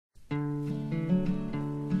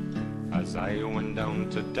As I went down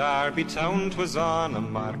to Derby town, 'twas on a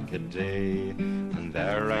market day, and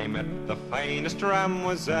there I met the finest ram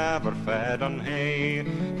was ever fed on hay.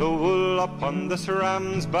 The wool upon this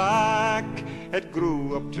ram's back, it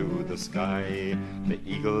grew up to the sky. The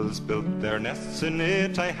eagles built their nests in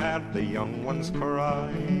it, I heard the young ones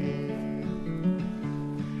cry.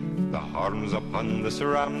 The horns upon this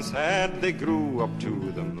ram's head, they grew up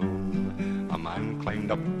to the moon. A man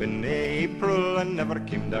climbed up in April and never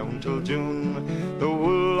came down till June. The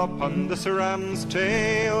wool upon this ram's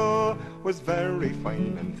tail was very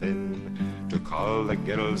fine and thin, to call the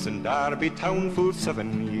girls in Derby town full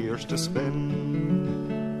 7 years to spin.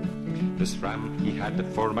 This ram, he had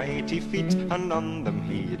 4 mighty feet, and on them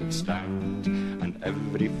he did stand, and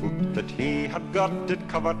every foot that he had got did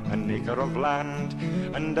cover an acre of land.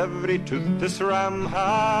 And every tooth this ram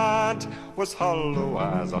had was hollow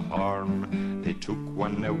as a horn. They took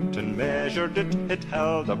one out and measured it, it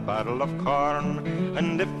held a barrel of corn.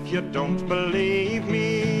 And if you don't believe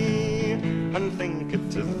me and think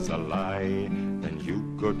it is a lie, then you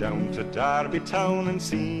go down to Derby town and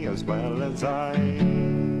see as well as I.